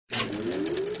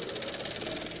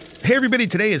Hey everybody,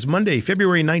 today is Monday,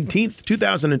 February 19th,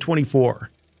 2024.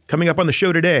 Coming up on the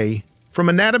show today, from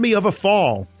Anatomy of a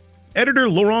Fall, editor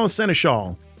Laurent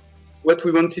Senechal. What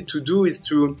we wanted to do is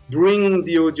to bring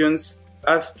the audience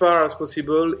as far as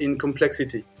possible in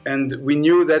complexity. And we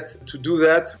knew that to do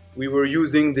that, we were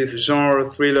using this genre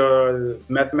thriller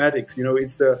mathematics. You know,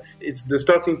 it's the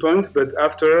starting point, but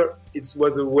after it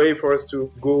was a way for us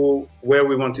to go where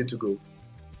we wanted to go.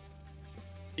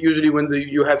 Usually when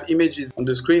you have images on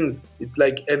the screens, it's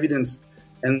like evidence.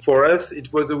 And for us,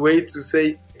 it was a way to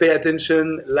say, pay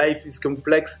attention, life is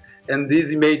complex, and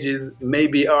these images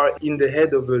maybe are in the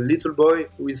head of a little boy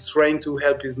who is trying to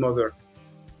help his mother.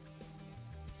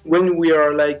 When we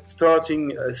are like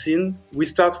starting a scene, we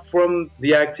start from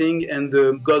the acting and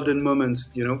the golden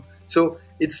moments, you know. So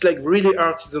it's like really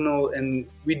artisanal, and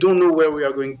we don't know where we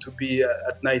are going to be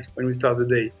at night when we start the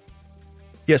day.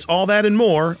 Yes, all that and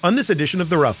more on this edition of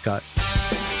The Rough Cut.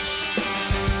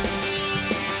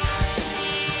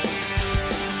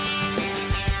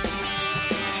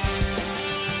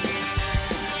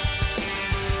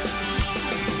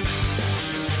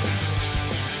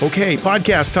 Okay,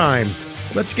 podcast time.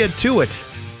 Let's get to it.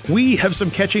 We have some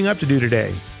catching up to do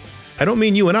today. I don't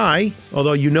mean you and I,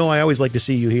 although you know I always like to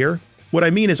see you here. What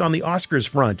I mean is on the Oscars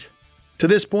front. To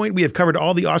this point, we have covered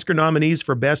all the Oscar nominees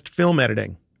for Best Film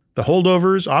Editing. The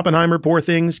Holdovers, Oppenheimer, Poor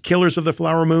Things, Killers of the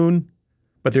Flower Moon.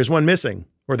 But there's one missing,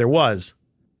 or there was.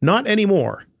 Not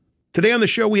anymore. Today on the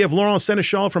show, we have Laurent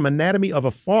Senechal from Anatomy of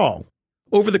a Fall.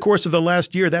 Over the course of the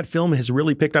last year, that film has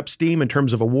really picked up steam in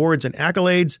terms of awards and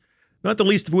accolades, not the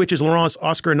least of which is Laurent's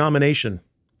Oscar nomination.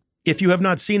 If you have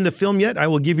not seen the film yet, I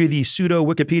will give you the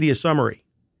pseudo-Wikipedia summary.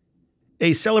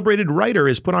 A celebrated writer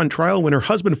is put on trial when her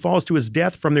husband falls to his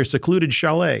death from their secluded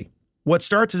chalet. What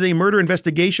starts as a murder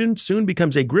investigation soon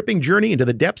becomes a gripping journey into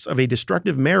the depths of a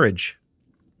destructive marriage.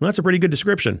 Well, that's a pretty good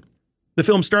description. The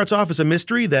film starts off as a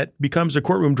mystery that becomes a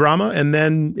courtroom drama, and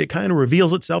then it kind of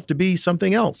reveals itself to be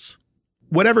something else.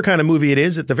 Whatever kind of movie it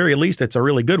is, at the very least, it's a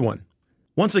really good one.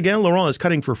 Once again, Laurent is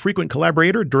cutting for frequent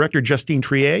collaborator, director Justine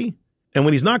Triet, and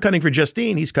when he's not cutting for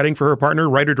Justine, he's cutting for her partner,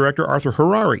 writer-director Arthur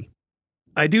Harari.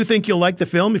 I do think you'll like the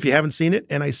film if you haven't seen it,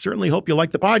 and I certainly hope you'll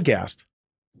like the podcast.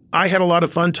 I had a lot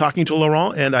of fun talking to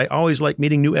Laurent, and I always like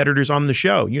meeting new editors on the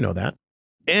show. You know that.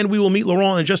 And we will meet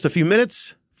Laurent in just a few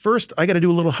minutes. First, I got to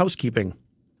do a little housekeeping.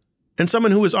 And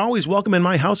someone who is always welcome in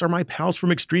my house are my pals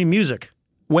from Extreme Music.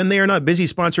 When they are not busy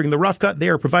sponsoring The Rough Cut, they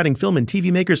are providing film and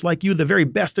TV makers like you the very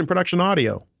best in production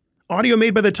audio. Audio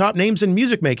made by the top names in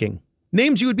music making.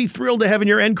 Names you would be thrilled to have in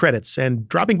your end credits, and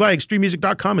dropping by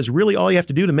extrememusic.com is really all you have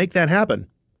to do to make that happen.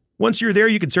 Once you're there,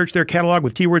 you can search their catalog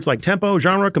with keywords like tempo,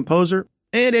 genre, composer,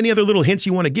 and any other little hints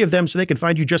you want to give them so they can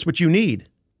find you just what you need.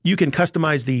 You can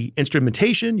customize the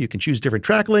instrumentation, you can choose different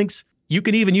track links, you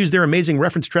can even use their amazing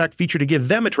reference track feature to give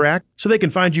them a track so they can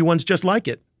find you ones just like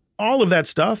it. All of that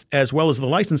stuff, as well as the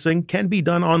licensing, can be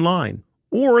done online.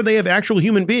 Or they have actual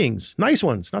human beings, nice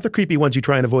ones, not the creepy ones you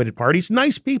try and avoid at parties,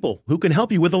 nice people who can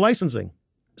help you with the licensing.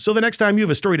 So the next time you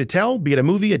have a story to tell, be it a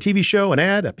movie, a TV show, an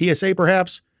ad, a PSA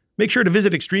perhaps, make sure to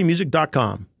visit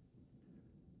extrememusic.com.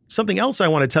 Something else I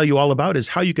want to tell you all about is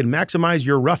how you can maximize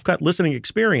your Rough Cut listening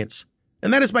experience,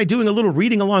 and that is by doing a little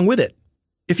reading along with it.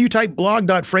 If you type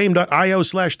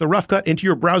blog.frame.io/theroughcut into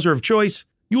your browser of choice,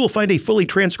 you will find a fully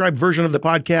transcribed version of the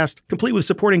podcast, complete with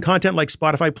supporting content like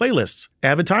Spotify playlists,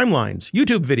 Avid timelines,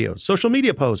 YouTube videos, social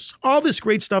media posts, all this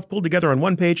great stuff pulled together on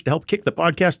one page to help kick the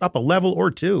podcast up a level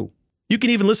or two. You can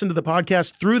even listen to the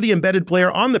podcast through the embedded player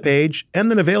on the page,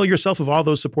 and then avail yourself of all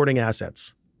those supporting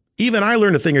assets. Even I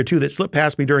learned a thing or two that slipped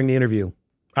past me during the interview.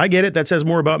 I get it, that says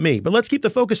more about me, but let's keep the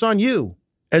focus on you.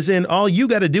 As in, all you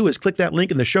got to do is click that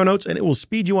link in the show notes and it will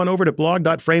speed you on over to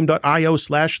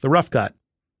blog.frame.io/theroughcut.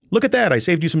 Look at that, I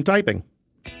saved you some typing.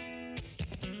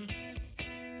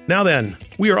 Now then,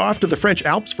 we are off to the French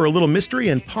Alps for a little mystery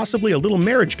and possibly a little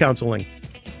marriage counseling.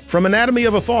 From Anatomy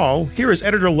of a Fall, here is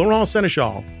editor Laurent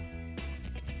Senechal.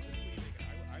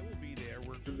 I will be there.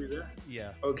 Will be there?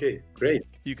 Yeah. Okay, great.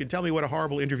 You can tell me what a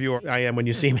horrible interviewer I am when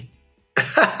you see me.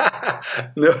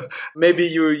 No, maybe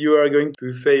you are going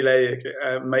to say like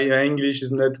my English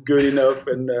is not good enough,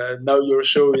 and now your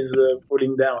show is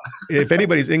falling down. If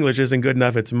anybody's English isn't good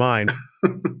enough, it's mine.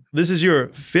 This is your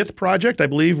fifth project, I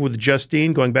believe, with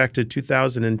Justine, going back to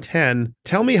 2010.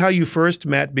 Tell me how you first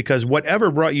met, because whatever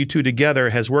brought you two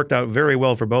together has worked out very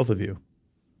well for both of you.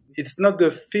 It's not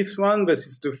the fifth one, but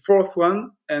it's the fourth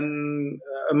one. And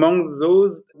among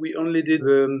those, we only did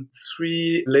the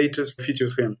three latest feature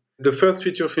films. The first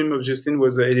feature film of Justine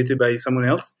was edited by someone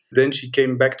else. Then she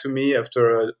came back to me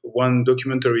after one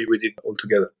documentary we did all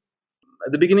together.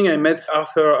 At the beginning, I met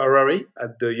Arthur Harari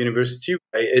at the university.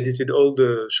 I edited all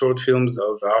the short films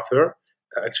of Arthur.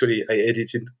 Actually, I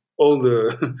edited all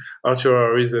the Arthur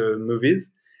Harari's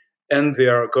movies, and they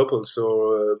are a couple.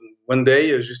 So one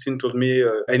day, Justine told me,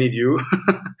 "I need you,"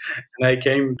 and I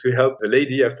came to help the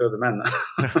lady after the man.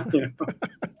 You know?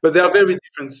 But they are very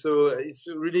different. So it's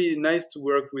really nice to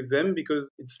work with them because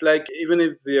it's like even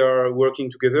if they are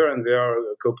working together and they are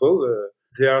a couple,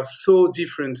 they are so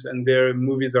different and their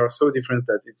movies are so different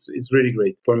that it's really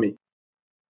great for me.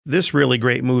 This really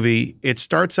great movie, it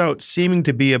starts out seeming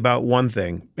to be about one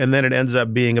thing, and then it ends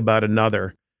up being about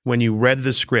another. When you read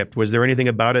the script, was there anything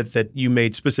about it that you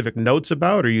made specific notes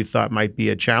about or you thought might be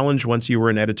a challenge once you were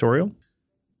in editorial?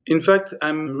 In fact,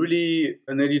 I'm really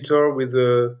an editor with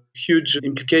a huge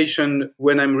implication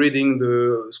when I'm reading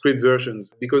the script versions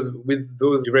because with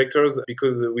those directors,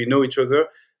 because we know each other,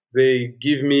 they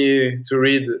give me to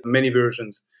read many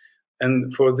versions.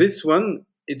 And for this one,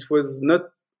 it was not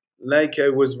like I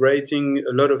was writing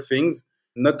a lot of things,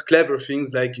 not clever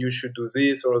things like you should do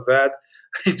this or that.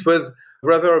 It was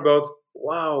rather about,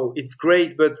 wow, it's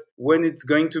great, but when it's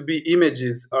going to be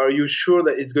images, are you sure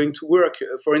that it's going to work?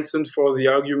 For instance, for the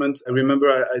argument, I remember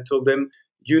I told them,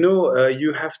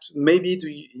 you have to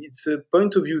it's a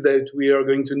point of view that we are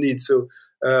going to need. So,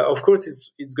 of course,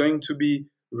 it's going to be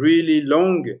really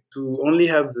long to only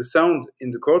have the sound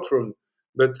in the courtroom,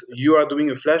 but you are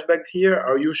doing a flashback here.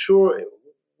 Are you sure?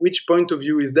 Which point of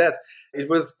view is that? It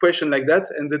was a question like that,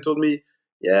 and they told me,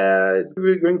 yeah,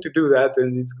 we're going to do that,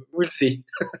 and we'll see.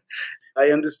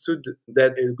 I understood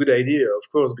that a good idea, of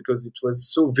course, because it was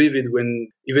so vivid when,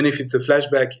 even if it's a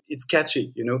flashback, it's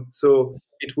catchy, so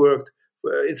it worked.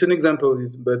 It's an example,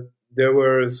 but there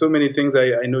were so many things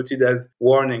I noted as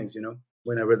warnings,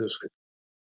 when I read the script.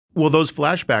 Well, those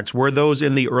flashbacks, were those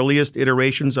in the earliest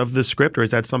iterations of the script, or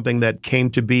is that something that came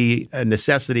to be a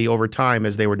necessity over time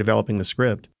as they were developing the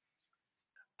script?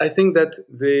 I think that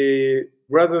they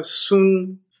rather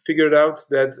soon figured out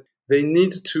that they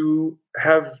need to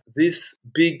have this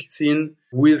big scene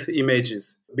with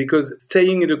images because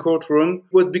staying in the courtroom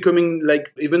was becoming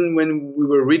like, even when we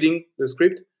were reading the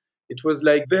script, it was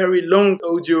like very long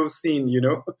audio scene,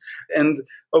 And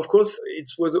of course, it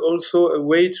was also a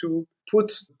way to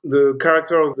put the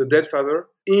character of the dead father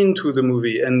into the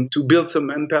movie and to build some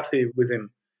empathy with him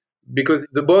because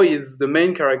the boy is the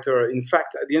main character. In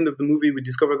fact, at the end of the movie, we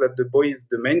discover that the boy is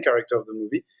the main character of the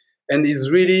movie and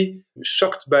is really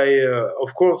shocked by,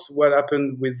 of course, what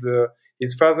happened with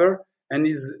his father, and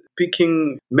is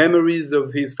picking memories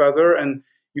of his father. And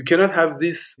you cannot have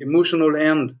this emotional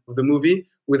end of the movie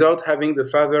without having the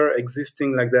father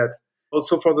existing like that.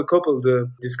 Also for the couple, the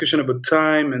discussion about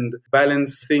time and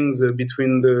balance things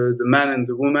between the man and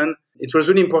the woman, it was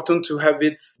really important to have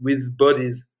it with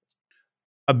bodies.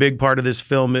 A big part of this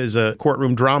film is a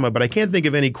courtroom drama, but I can't think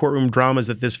of any courtroom dramas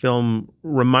that this film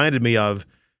reminded me of.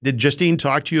 Did Justine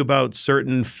talk to you about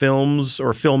certain films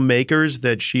or filmmakers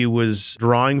that she was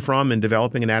drawing from in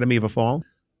developing Anatomy of a Fall?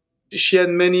 She had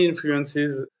many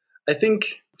influences. I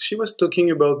think she was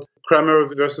talking about Kramer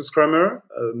versus Kramer,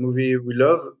 a movie we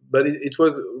love, but it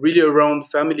was really around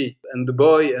family and the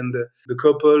boy and the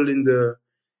couple in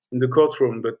the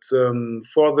courtroom. But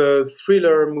for the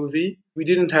thriller movie, we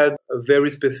didn't have a very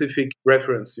specific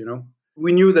reference,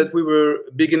 We knew that we were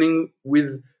beginning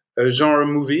with a genre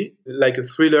movie, like a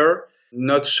thriller,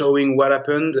 not showing what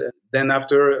happened. Then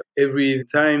after every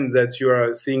time that you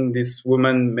are seeing this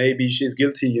woman, maybe she's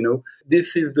guilty,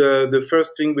 This is the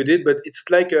first thing we did, but it's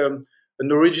like an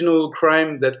original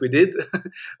crime that we did.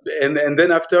 and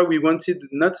then after, we wanted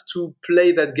not to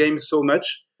play that game so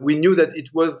much. We knew that it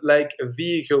was like a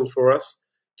vehicle for us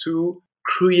to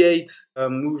create a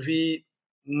movie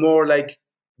more like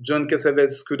John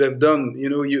Cassavetes could have done.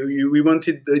 We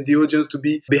wanted the audience to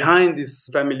be behind this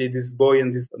family, this boy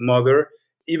and this mother.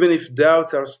 Even if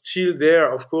doubts are still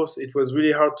there, of course, it was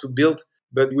really hard to build,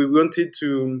 but we wanted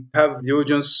to have the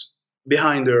audience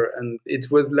behind her. And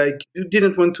it was like, you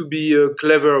didn't want to be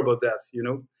clever about that,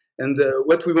 And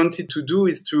what we wanted to do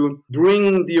is to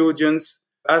bring the audience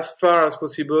as far as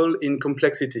possible in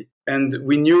complexity. And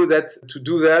we knew that to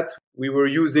do that, we were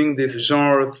using this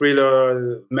genre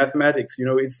thriller mathematics.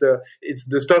 It's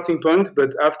the starting point,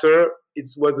 but after it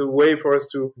was a way for us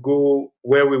to go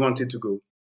where we wanted to go.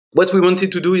 What we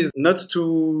wanted to do is not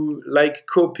to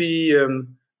copy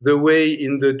the way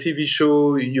in the TV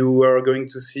show you are going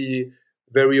to see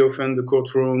very often the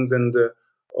courtrooms and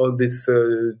all this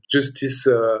justice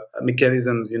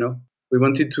mechanisms, We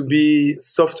wanted to be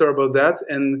softer about that.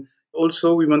 And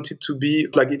also we wanted to be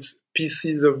like it's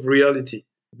pieces of reality.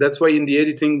 That's why in the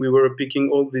editing we were picking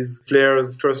all these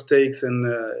flares, first takes, and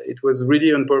it was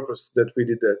really on purpose that we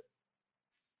did that.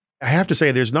 I have to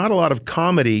say, there's not a lot of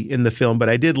comedy in the film, but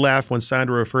I did laugh when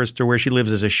Sandra refers to where she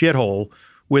lives as a shithole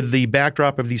with the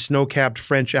backdrop of the snow-capped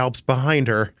French Alps behind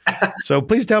her. So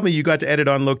please tell me you got to edit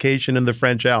on location in the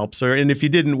French Alps, and if you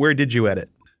didn't, where did you edit?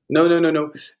 No.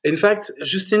 In fact,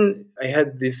 Justine, I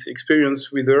had this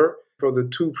experience with her for the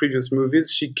 2 previous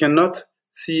movies. She cannot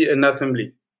see an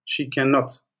assembly. She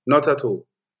cannot, not at all.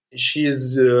 She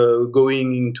is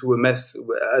going into a mess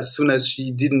as soon as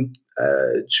she didn't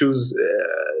choose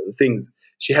things.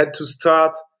 She had to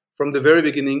start from the very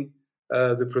beginning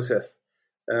the process.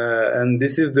 And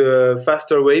this is the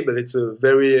faster way, but it's a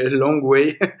very long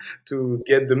way to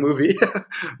get the movie.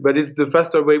 But it's the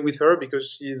faster way with her because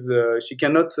she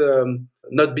cannot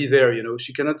not be there.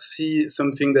 She cannot see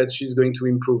something that she's going to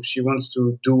improve. She wants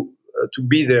to to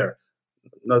be there,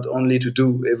 not only to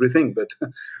do everything, but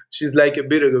she's like a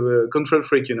bit of a control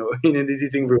freak, in an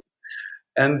editing room.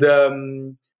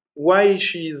 And why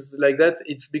she's like that?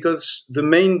 It's because the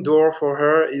main door for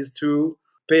her is to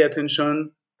pay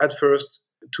attention at first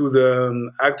to the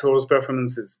actors'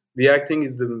 performances. The acting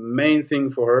is the main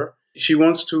thing for her. She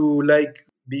wants to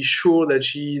be sure that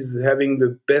she's having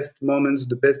the best moments,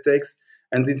 the best takes,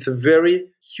 and it's a very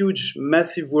huge,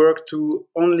 massive work to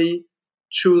only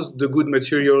choose the good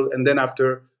material and then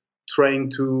after trying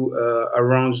to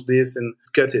arrange this and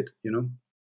cut it.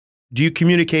 Do you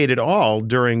communicate at all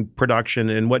during production,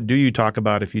 and what do you talk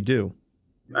about if you do?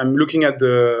 I'm looking at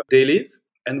the dailies,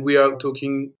 and we are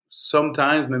talking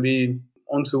sometimes, maybe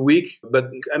once a week, but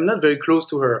I'm not very close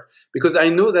to her because I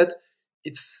know that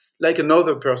it's like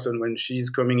another person when she's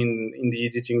coming in the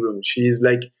editing room. She is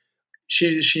like,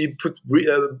 she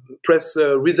press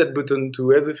reset button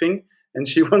to everything, and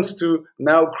she wants to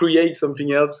now create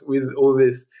something else with all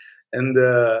this. And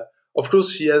of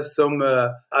course, she has some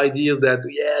ideas that,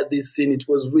 this scene, it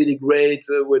was really great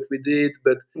what we did.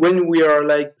 But when we are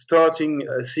starting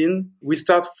a scene, we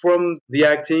start from the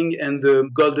acting and the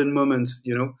golden moments,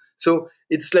 So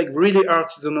it's really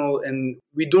artisanal, and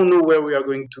we don't know where we are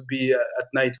going to be at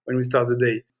night when we start the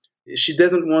day. She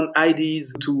doesn't want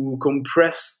ideas to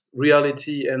compress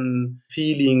reality and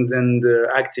feelings and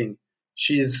acting.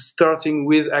 She's starting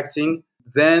with acting.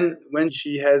 Then when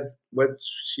she has what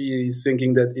she is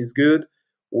thinking that is good,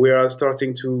 we are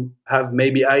starting to have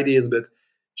maybe ideas, but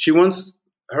she wants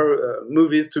her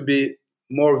movies to be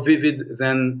more vivid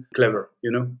than clever,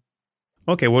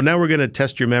 Okay, well, now we're going to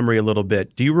test your memory a little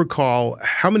bit. Do you recall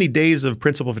how many days of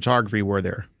principal photography were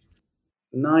there?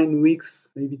 9 weeks,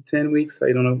 maybe 10 weeks.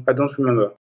 I don't know. I don't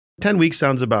remember. 10 weeks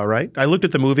sounds about right. I looked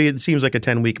at the movie. It seems like a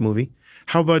 10-week movie.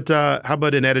 How about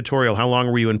an editorial? How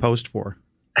long were you in post for?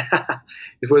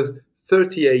 It was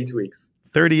 38 weeks.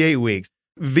 38 weeks.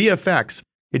 VFX.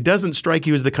 It doesn't strike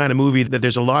you as the kind of movie that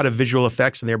there's a lot of visual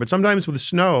effects in there, but sometimes with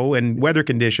snow and weather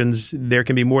conditions, there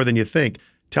can be more than you think.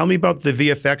 Tell me about the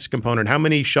VFX component. How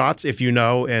many shots, if you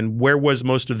know, and where was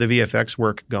most of the VFX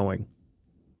work going?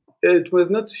 It was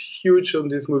not huge on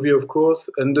this movie, of course,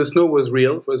 and the snow was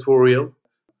real, it was for real.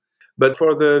 But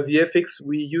for the VFX,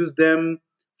 we used them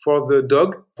for the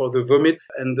dog, for the vomit,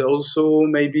 and also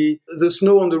maybe the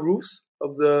snow on the roofs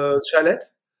of the chalet.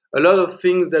 A lot of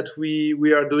things that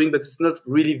we are doing, but it's not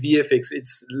really VFX.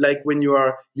 It's like when you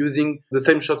are using the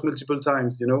same shot multiple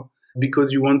times,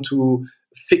 because you want to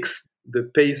fix the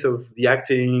pace of the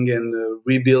acting and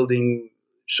rebuilding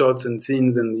shots and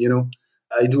scenes. And,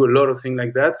 I do a lot of things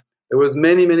like that. There was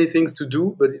many things to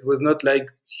do, but it was not like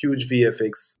huge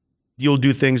VFX. You'll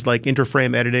do things like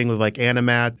interframe editing with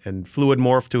Animat and fluid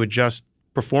morph to adjust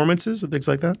performances and things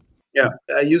like that? Yeah,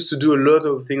 I used to do a lot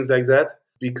of things like that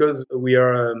because we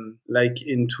are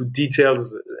into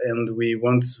details and we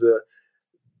want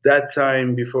that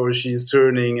time before she's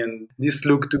turning and this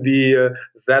look to be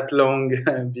that long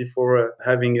before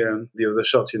having the other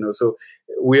shot, So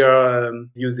we are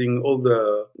using all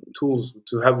the tools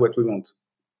to have what we want.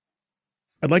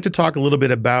 I'd like to talk a little bit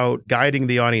about guiding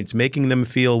the audience, making them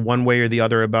feel one way or the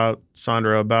other about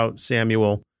Sandra, about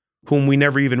Samuel, whom we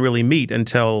never even really meet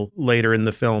until later in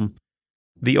the film.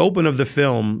 The open of the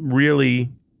film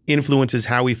really influences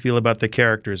how we feel about the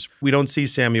characters. We don't see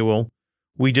Samuel.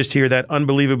 We just hear that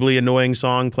unbelievably annoying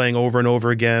song playing over and over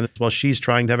again while she's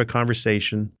trying to have a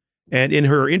conversation. And in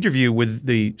her interview with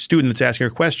the student that's asking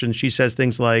her questions, she says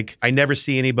things like, I never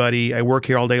see anybody. I work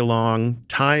here all day long.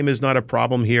 Time is not a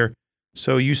problem here.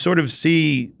 So you sort of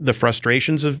see the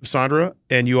frustrations of Sandra,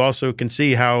 and you also can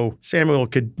see how Samuel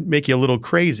could make you a little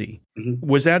crazy. Mm-hmm.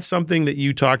 Was that something that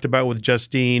you talked about with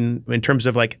Justine in terms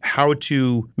of like how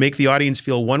to make the audience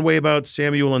feel one way about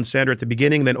Samuel and Sandra at the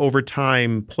beginning, then over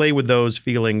time play with those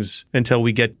feelings until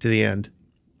we get to the end?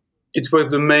 It was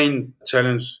the main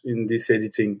challenge in this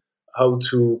editing, how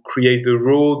to create the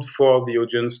road for the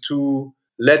audience to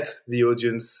let the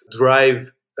audience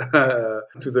drive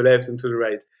to the left and to the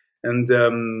right.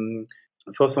 And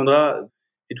for Sandra,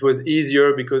 it was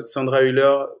easier because Sandra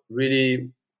Hüller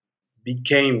really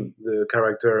became the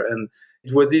character, and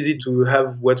it was easy to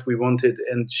have what we wanted,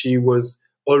 and she was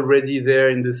already there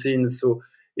in the scene. So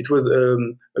it was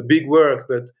a big work,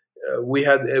 but we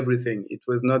had everything. It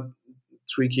was not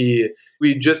tricky.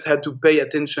 We just had to pay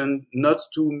attention not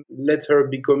to let her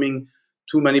becoming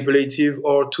too manipulative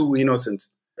or too innocent.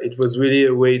 It was really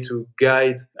a way to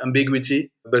guide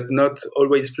ambiguity, but not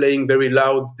always playing very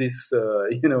loud this,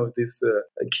 this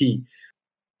key.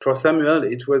 For Samuel,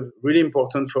 it was really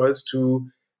important for us to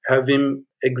have him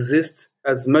exist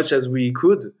as much as we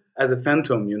could as a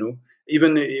phantom,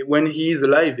 Even when he is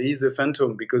alive, he's a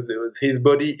phantom because his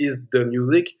body is the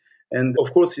music. And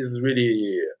of course, he's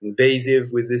really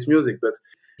invasive with this music, but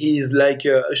he's like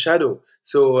a shadow.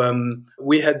 So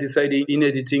we had decided in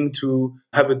editing to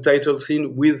have a title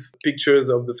scene with pictures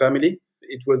of the family.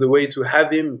 It was a way to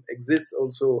have him exist,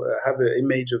 also have an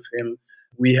image of him.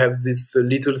 We have this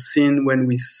little scene when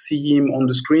we see him on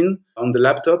the screen, on the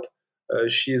laptop.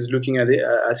 She's looking at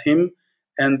him,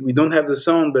 and we don't have the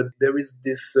sound, but there is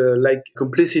this like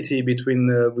complicity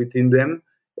within them.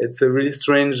 It's a really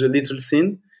strange little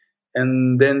scene.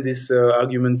 And then this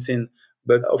argument scene.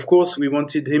 But of course, we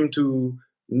wanted him to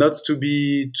not to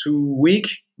be too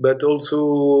weak, but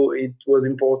also it was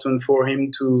important for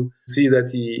him to see that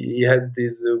he had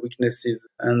these weaknesses.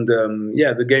 And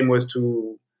the game was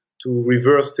to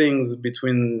reverse things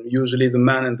between usually the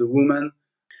man and the woman.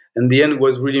 And the end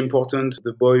was really important.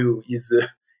 The boy who is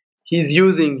he's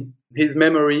using his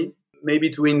memory maybe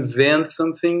to invent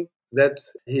something that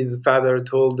his father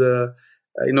told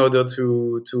in order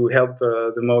to help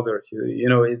the mother.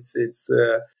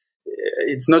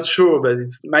 It's not sure, but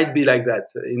it might be like that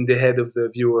in the head of the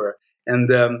viewer. And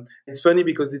it's funny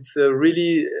because it's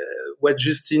really what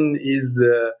Justine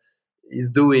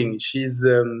is doing. She's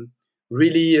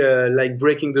really like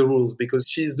breaking the rules because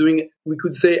she's doing, we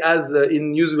could say, as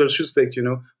in Usual Suspect,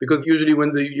 because usually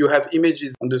when you have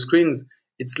images on the screens,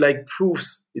 it's like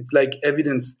proofs, it's like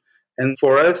evidence. And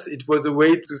for us, it was a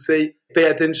way to say, pay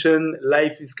attention,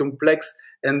 life is complex,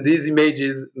 and these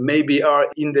images maybe are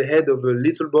in the head of a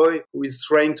little boy who is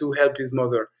trying to help his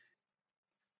mother.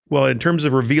 Well, in terms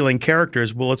of revealing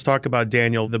characters, let's talk about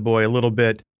Daniel, the boy, a little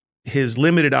bit. His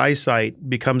limited eyesight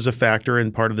becomes a factor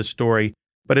in part of the story,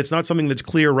 but it's not something that's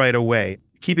clear right away.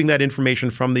 Keeping that information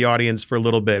from the audience for a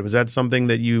little bit, was that something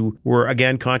that you were,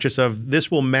 again, conscious of? This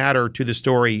will matter to the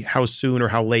story, how soon or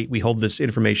how late we hold this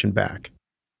information back.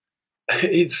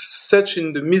 It's such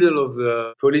in the middle of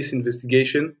the police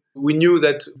investigation. We knew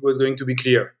that it was going to be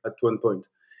clear at one point.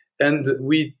 And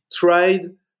we tried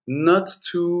not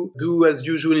to do as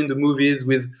usual in the movies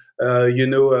with,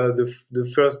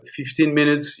 the first 15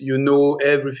 minutes,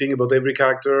 everything about every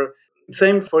character.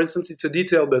 Same, for instance, it's a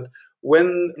detail, but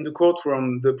when in the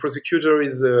courtroom, the prosecutor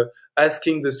is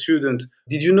asking the student,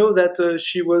 did you know that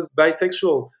she was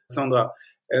bisexual, Sandra?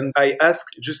 And I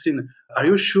asked Justine, are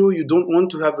you sure you don't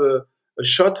want to have a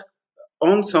shot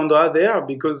on Sandra there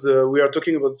because we are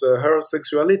talking about her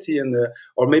sexuality and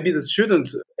or maybe the student?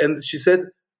 And she said,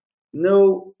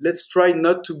 no, let's try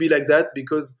not to be like that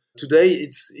because today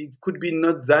it could be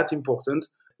not that important.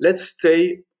 Let's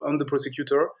stay on the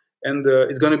prosecutor and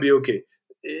it's going to be okay.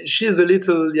 She's a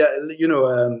little,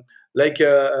 like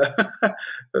a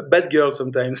bad girl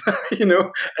sometimes,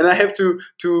 and I have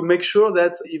to make sure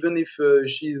that even if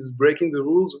she's breaking the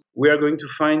rules, we are going to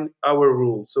find our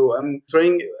rule. So I'm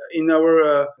trying in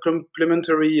our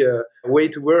complementary way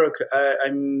to work.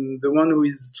 I'm the one who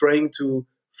is trying to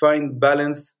find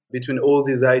balance between all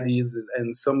these ideas,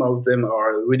 and some of them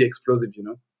are really explosive,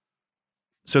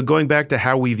 So going back to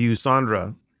how we view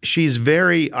Sandra, she's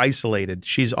very isolated.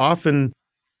 She's often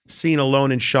seen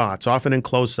alone in shots, often in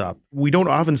close-up. We don't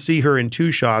often see her in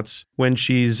two shots when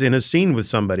she's in a scene with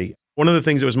somebody. One of the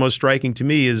things that was most striking to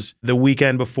me is the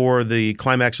weekend before the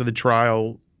climax of the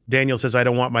trial, Daniel says, I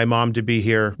don't want my mom to be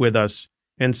here with us.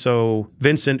 And so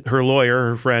Vincent, her lawyer,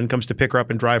 her friend, comes to pick her up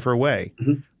and drive her away.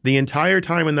 Mm-hmm. The entire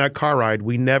time in that car ride,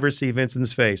 we never see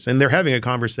Vincent's face, and they're having a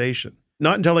conversation.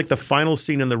 Not until like the final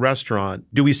scene in the restaurant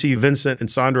do we see Vincent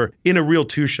and Sandra in a real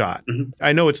two-shot.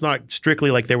 I know it's not strictly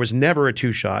like there was never a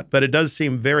two-shot, but it does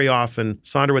seem very often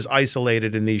Sandra was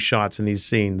isolated in these shots, in these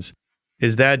scenes.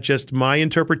 Is that just my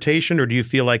interpretation, or do you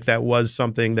feel like that was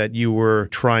something that you were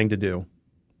trying to do?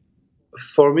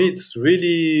 For me, it's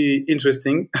really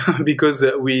interesting because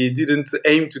we didn't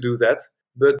aim to do that,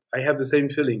 but I have the same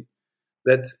feeling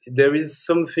that there is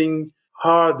something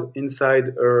hard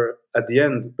inside her at the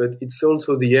end, but it's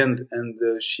also the end,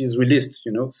 and she's released,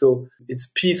 So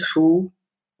it's peaceful,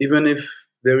 even if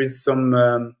there is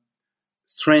some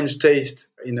strange taste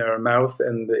in her mouth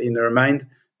and in her mind,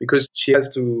 because she has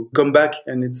to come back,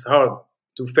 and it's hard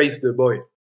to face the boy.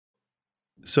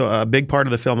 So a big part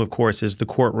of the film, of course, is the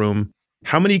courtroom.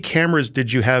 How many cameras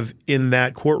did you have in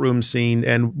that courtroom scene?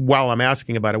 And while I'm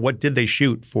asking about it, what did they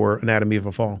shoot for Anatomy of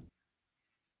a Fall?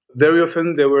 Very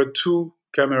often there were 2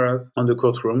 cameras on the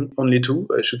courtroom, only 2,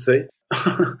 I should say.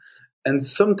 And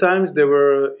sometimes they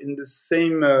were in the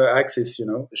same axis,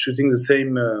 shooting the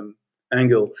same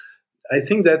angle. I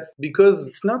think that because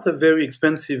it's not a very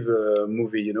expensive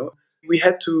movie, we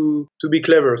had to be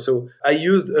clever. So I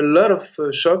used a lot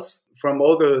of shots from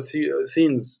other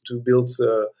scenes to build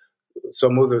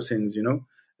some other scenes,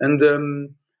 And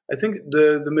I think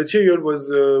the material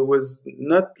was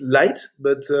not light,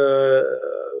 but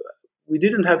we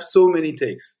didn't have so many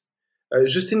takes.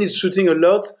 Justine is shooting a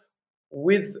lot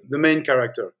with the main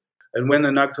character, and when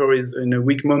an actor is in a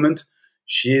weak moment,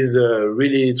 she is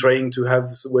really trying to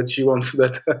have what she wants,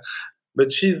 but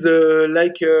she's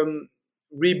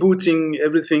rebooting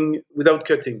everything without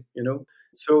cutting,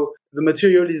 So the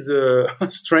material is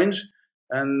strange,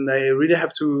 and I really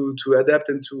have to adapt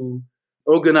and to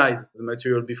organize the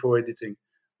material before editing.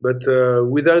 But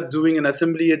without doing an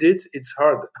assembly edit, it's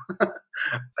hard.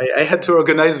 I had to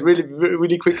organize really,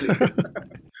 really quickly.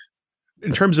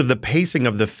 In terms of the pacing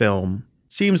of the film,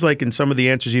 seems like in some of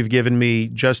the answers you've given me,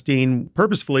 Justine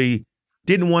purposefully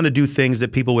didn't want to do things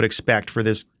that people would expect for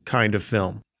this kind of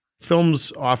film.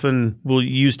 Films often will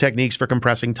use techniques for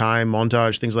compressing time,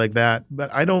 montage, things like that,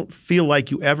 but I don't feel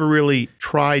like you ever really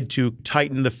tried to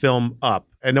tighten the film up.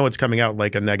 I know it's coming out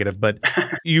like a negative, but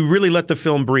you really let the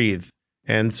film breathe.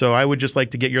 And so I would just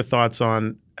like to get your thoughts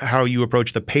on how you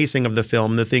approach the pacing of the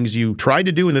film, the things you tried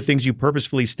to do and the things you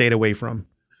purposefully stayed away from.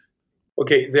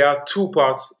 Okay, there are 2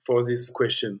 parts for this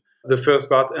question. The first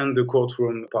part and the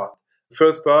courtroom part.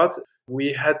 First part,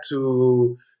 we had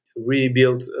to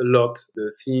rebuild a lot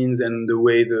the scenes and the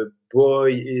way the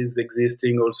boy is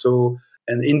existing also.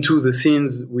 And into the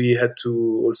scenes, we had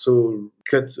to also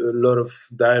cut a lot of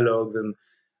dialogues.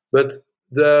 But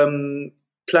the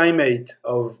climate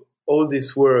of all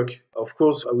this work, of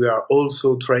course, we are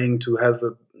also trying to have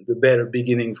the better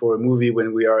beginning for a movie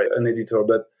when we are an editor.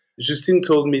 But Justine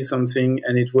told me something,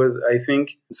 and it was, I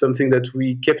think, something that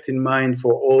we kept in mind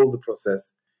for all the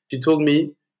process. She told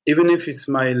me, even if it's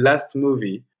my last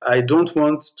movie, I don't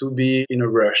want to be in a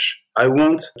rush. I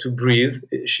want to breathe.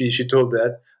 She told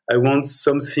that. I want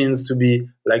some scenes to be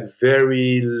like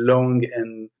very long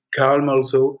and calm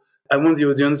also. I want the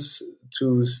audience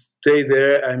to stay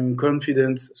there. I'm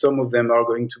confident some of them are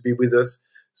going to be with us.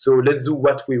 So let's do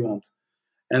what we want.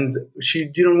 And she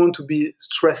didn't want to be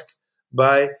stressed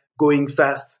by going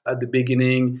fast at the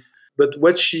beginning. But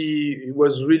what she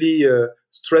was really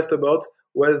stressed about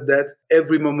was that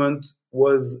every moment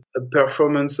was a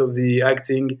performance of the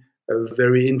acting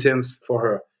very intense for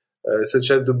her,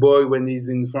 such as the boy when he's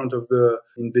in front of the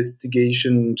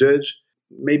investigation judge.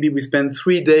 Maybe we spent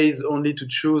 3 days only to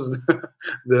choose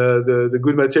the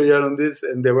good material on this,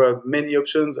 and there were many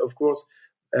options, of course,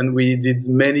 and we did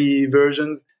many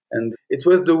versions. And it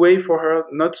was the way for her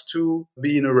not to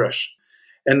be in a rush.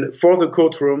 And for the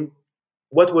courtroom,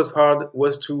 what was hard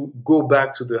was to go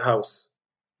back to the house.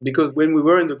 Because when we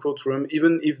were in the courtroom,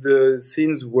 even if the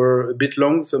scenes were a bit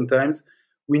long sometimes,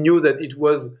 we knew that it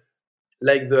was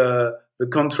like the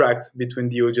contract between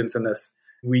the audience and us.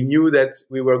 We knew that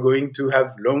we were going to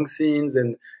have long scenes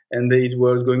and it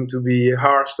was going to be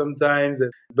harsh sometimes.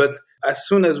 But as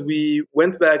soon as we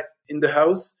went back in the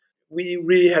house, we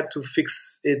really had to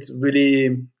fix it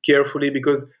really carefully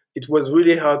because it was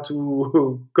really hard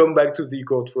to come back to the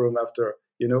courtroom after,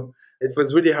 It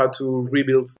was really hard to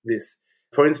rebuild this.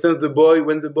 For instance,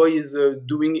 when the boy is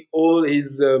doing all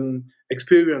his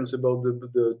experience about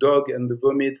the dog and the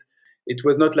vomit, it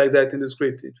was not like that in the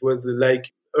script. It was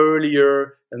like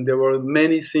earlier, and there were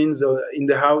many scenes in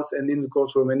the house and in the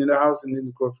courtroom, and in the house and in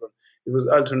the courtroom. It was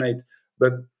alternate.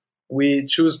 But we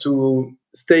choose to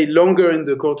stay longer in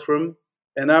the courtroom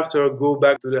and after go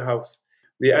back to the house.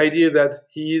 The idea that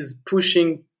he is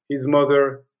pushing his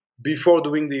mother before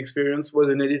doing the experience was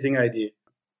an editing idea.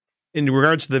 In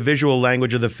regards to the visual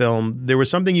language of the film, there was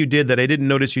something you did that I didn't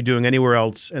notice you doing anywhere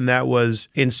else, and that was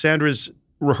in Sandra's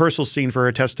rehearsal scene for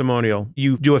her testimonial,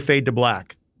 you do a fade to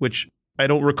black, which I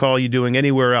don't recall you doing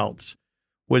anywhere else.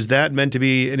 Was that meant to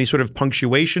be any sort of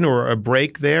punctuation or a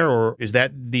break there, or is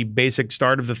that the basic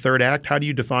start of the third act? How do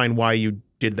you define why you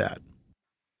did that?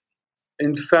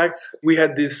 In fact, we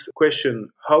had this question,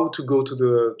 how to go to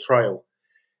the trial.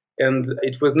 And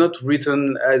it was not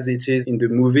written as it is in the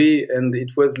movie. And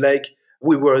it was like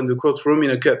we were in the courtroom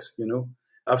in a cut,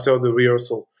 after the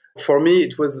rehearsal. For me,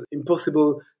 it was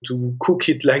impossible to cook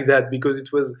it like that because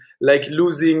it was like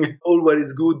losing all what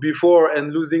is good before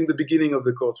and losing the beginning of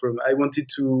the courtroom. I wanted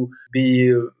to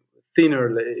be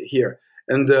thinner here.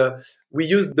 And we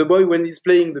used the boy when he's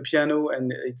playing the piano,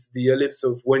 and it's the ellipse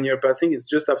of 1 year passing. It's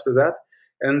just after that.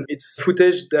 And it's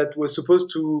footage that was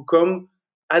supposed to come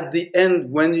at the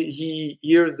end when he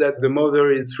hears that the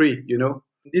mother is free,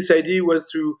 This idea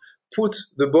was to put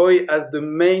the boy as the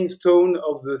main stone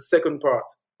of the second part,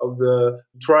 of the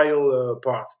trial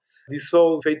part. This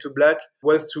whole fade to black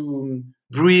was to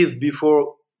breathe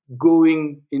before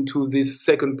going into this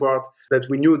second part, that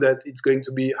we knew that it's going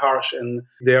to be harsh and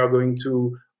they are going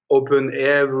to open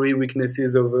every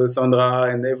weaknesses of Sandra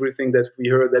and everything that we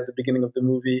heard at the beginning of the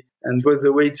movie. And it was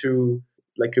a way to,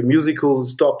 like a musical,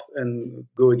 stop and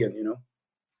go again,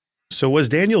 So was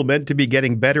Daniel meant to be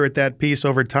getting better at that piece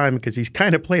over time? Because he's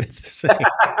kind of played it the same.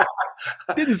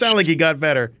 Didn't sound like he got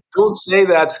better. Don't say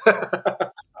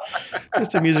that.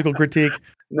 Just a musical critique.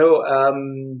 No,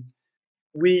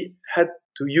 we had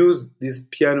to use these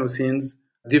piano scenes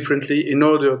differently in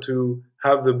order to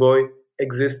have the boy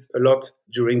exist a lot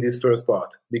during this first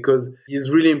part, because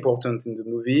he's really important in the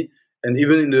movie. And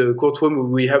even in the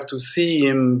courtroom, we have to see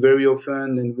him very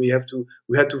often, and we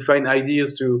had to find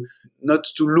ideas to not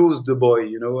to lose the boy,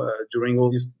 during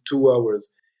all these 2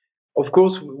 hours. Of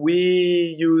course,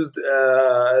 we used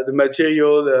the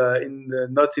material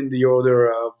not in the order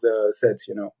of the set,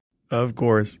 Of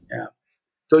course. Yeah.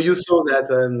 So you saw that,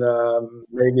 and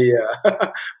maybe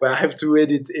well, I have to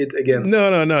edit it again.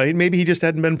 No. Maybe he just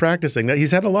hadn't been practicing.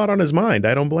 He's had a lot on his mind.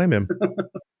 I don't blame him.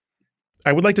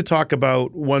 I would like to talk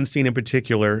about one scene in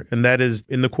particular, and that is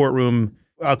in the courtroom.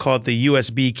 I'll call it the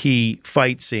USB key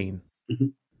fight scene. Mm-hmm.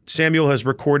 Samuel has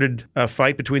recorded a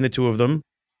fight between the two of them,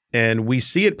 and we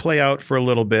see it play out for a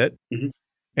little bit. Mm-hmm.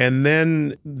 And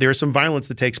then there's some violence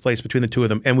that takes place between the two of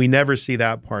them, and we never see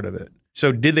that part of it.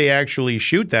 So did they actually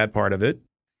shoot that part of it?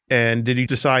 And did you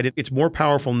decide it's more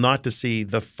powerful not to see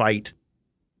the fight?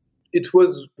 It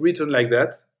was written like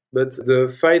that, but the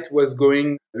fight was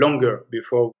going longer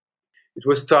before. It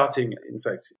was starting, in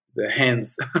fact. The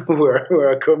hands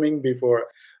were coming before.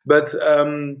 But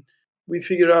we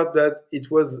figured out that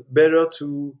it was better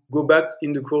to go back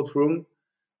in the courtroom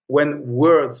when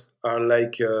words are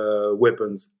like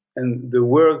weapons. And the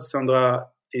words Sandra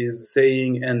is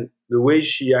saying and the way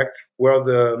she acts were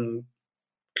the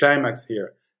climax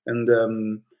here.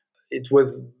 And it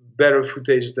was better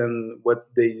footage than what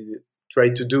they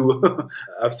tried to do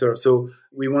after. So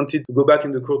we wanted to go back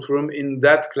in the courtroom in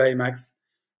that climax.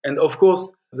 And of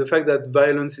course, the fact that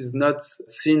violence is not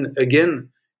seen again,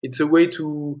 it's a way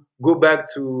to go back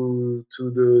to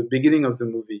the beginning of the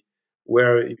movie,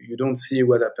 where you don't see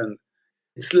what happened.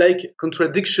 It's like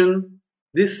contradiction,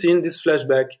 this scene, this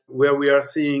flashback, where we are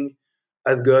seeing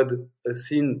as God a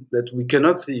scene that we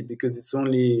cannot see because it's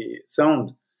only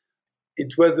sound.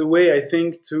 It was a way, I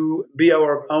think, to be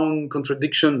our own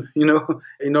contradiction,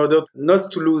 in order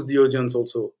not to lose the audience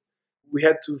also. We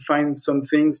had to find some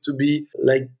things to be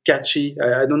like catchy.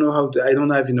 I don't know I don't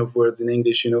have enough words in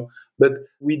English, but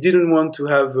we didn't want to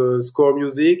have score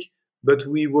music, but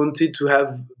we wanted to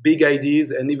have big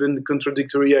ideas and even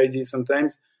contradictory ideas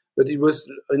sometimes. But it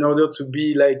was in order to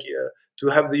be like, to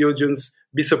have the audience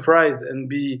be surprised and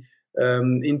be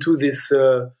into this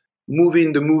movie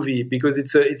in the movie, because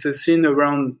it's a scene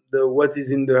around what is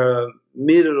in the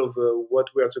middle of what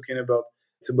we are talking about.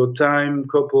 It's about time,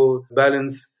 couple,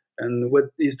 balance, and what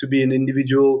is to be an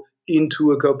individual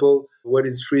into a couple, what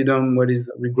is freedom, what is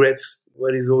regrets,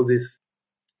 what is all this.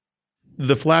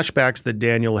 The flashbacks that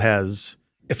Daniel has,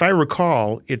 if I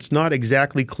recall, it's not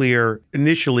exactly clear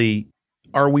initially,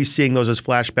 are we seeing those as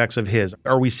flashbacks of his?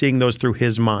 Are we seeing those through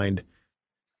his mind?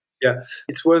 Yeah,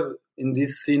 it was in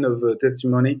this scene of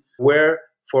testimony where,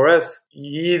 for us,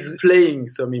 he's playing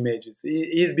some images.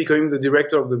 He's becoming the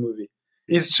director of the movie.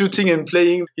 He's shooting and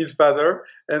playing his father,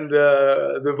 and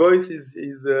the voice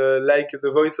is like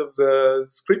the voice of the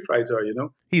scriptwriter,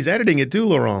 He's editing it too,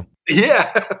 Laurent.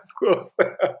 Yeah, of course.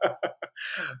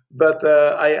 But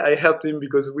I helped him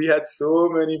because we had so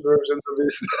many versions of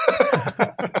this.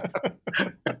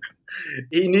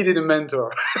 He needed a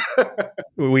mentor.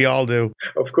 We all do.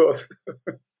 Of course.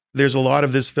 There's a lot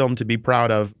of this film to be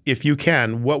proud of. If you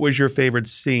can, what was your favorite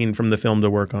scene from the film to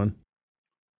work on?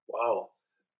 Wow.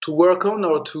 To work on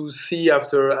or to see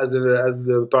after as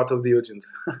a part of the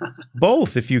audience?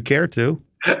 Both, if you care to.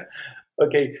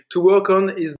 Okay. To work on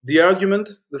is the argument,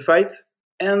 the fight,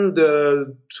 and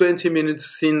the 20 minutes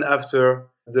scene after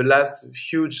the last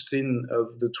huge scene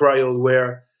of the trial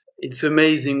where it's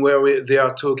amazing where they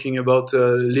are talking about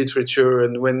literature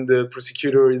and when the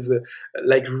prosecutor is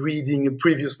like reading a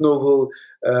previous novel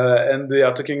and they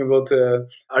are talking about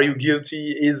are you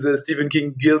guilty? Is Stephen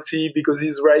King guilty because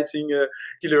he's writing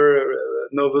killer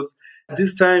novels?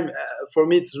 This time, for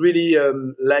me, it's really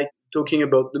like talking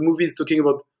about the movie is talking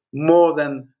about more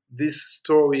than this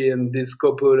story and this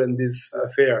couple and this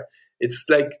affair. It's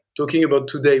like talking about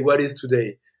today. What is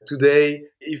today? Today,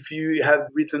 if you have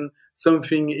written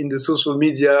something in the social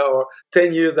media or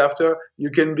 10 years after, you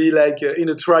can be like in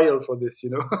a trial for this,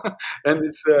 and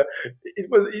it's a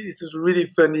really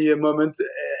funny moment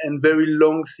and very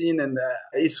long scene. And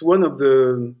it's one of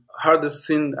the hardest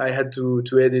scene I had to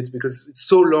edit because it's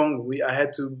so long. I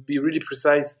had to be really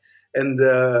precise and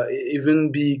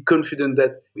even be confident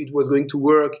that it was going to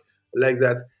work like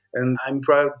that. And I'm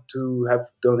proud to have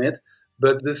done it.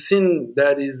 But the scene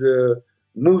that is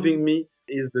moving me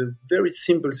is the very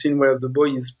simple scene where the boy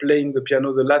is playing the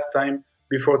piano the last time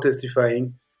before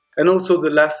testifying. And also the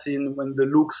last scene when the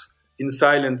looks in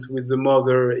silence with the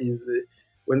mother is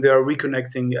when they are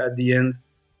reconnecting at the end.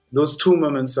 Those two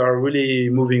moments are really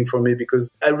moving for me because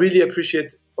I really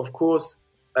appreciate, of course,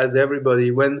 as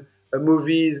everybody, when a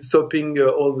movie is stopping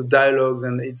all the dialogues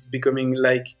and it's becoming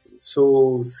like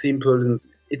so simple and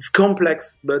it's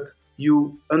complex, but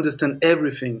you understand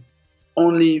everything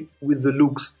only with the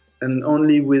looks and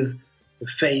only with the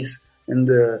face. And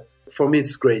for me,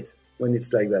 it's great when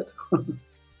it's like that.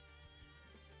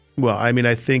 Well, I mean,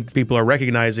 I think people are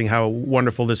recognizing how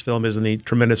wonderful this film is and the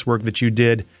tremendous work that you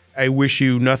did. I wish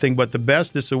you nothing but the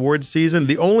best this awards season.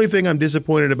 The only thing I'm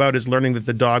disappointed about is learning that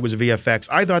the dog was VFX.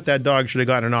 I thought that dog should have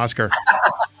gotten an Oscar.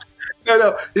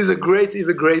 No, he's a great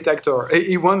actor.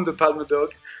 He won the Palme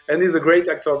dog, and he's a great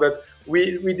actor. But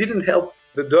we didn't help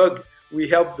the dog. We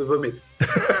helped the vomit.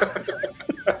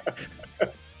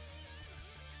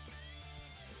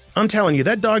 I'm telling you,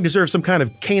 that dog deserves some kind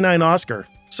of canine Oscar.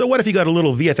 So what if he got a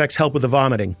little VFX help with the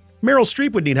vomiting? Meryl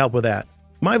Streep would need help with that.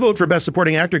 My vote for Best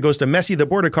Supporting Actor goes to Messi the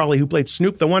Border Collie who played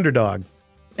Snoop the Wonder Dog.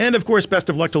 And of course, best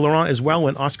of luck to Laurent as well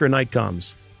when Oscar night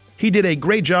comes. He did a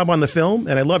great job on the film,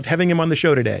 and I loved having him on the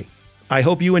show today. I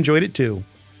hope you enjoyed it too.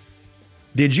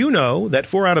 Did you know that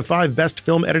 4 out of 5 Best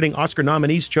Film Editing Oscar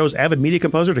nominees chose Avid Media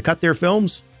Composer to cut their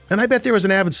films? And I bet there was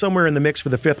an Avid somewhere in the mix for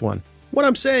the 5th one. What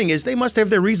I'm saying is they must have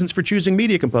their reasons for choosing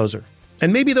Media Composer.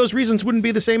 And maybe those reasons wouldn't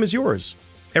be the same as yours.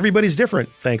 Everybody's different,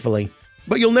 thankfully.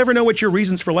 But you'll never know what your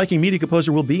reasons for liking Media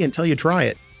Composer will be until you try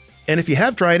it. And if you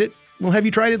have tried it, well, have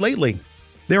you tried it lately?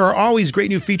 There are always great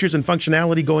new features and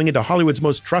functionality going into Hollywood's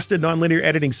most trusted nonlinear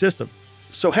editing system.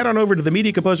 So head on over to the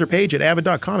Media Composer page at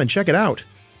avid.com and check it out.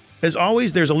 As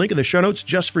always, there's a link in the show notes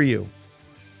just for you.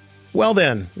 Well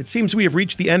then, it seems we have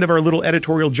reached the end of our little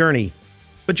editorial journey.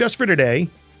 But just for today,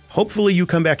 hopefully you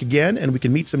come back again and we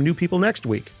can meet some new people next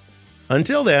week.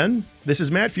 Until then, this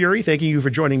is Matt Fury thanking you for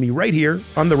joining me right here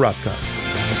on The Rough Cut.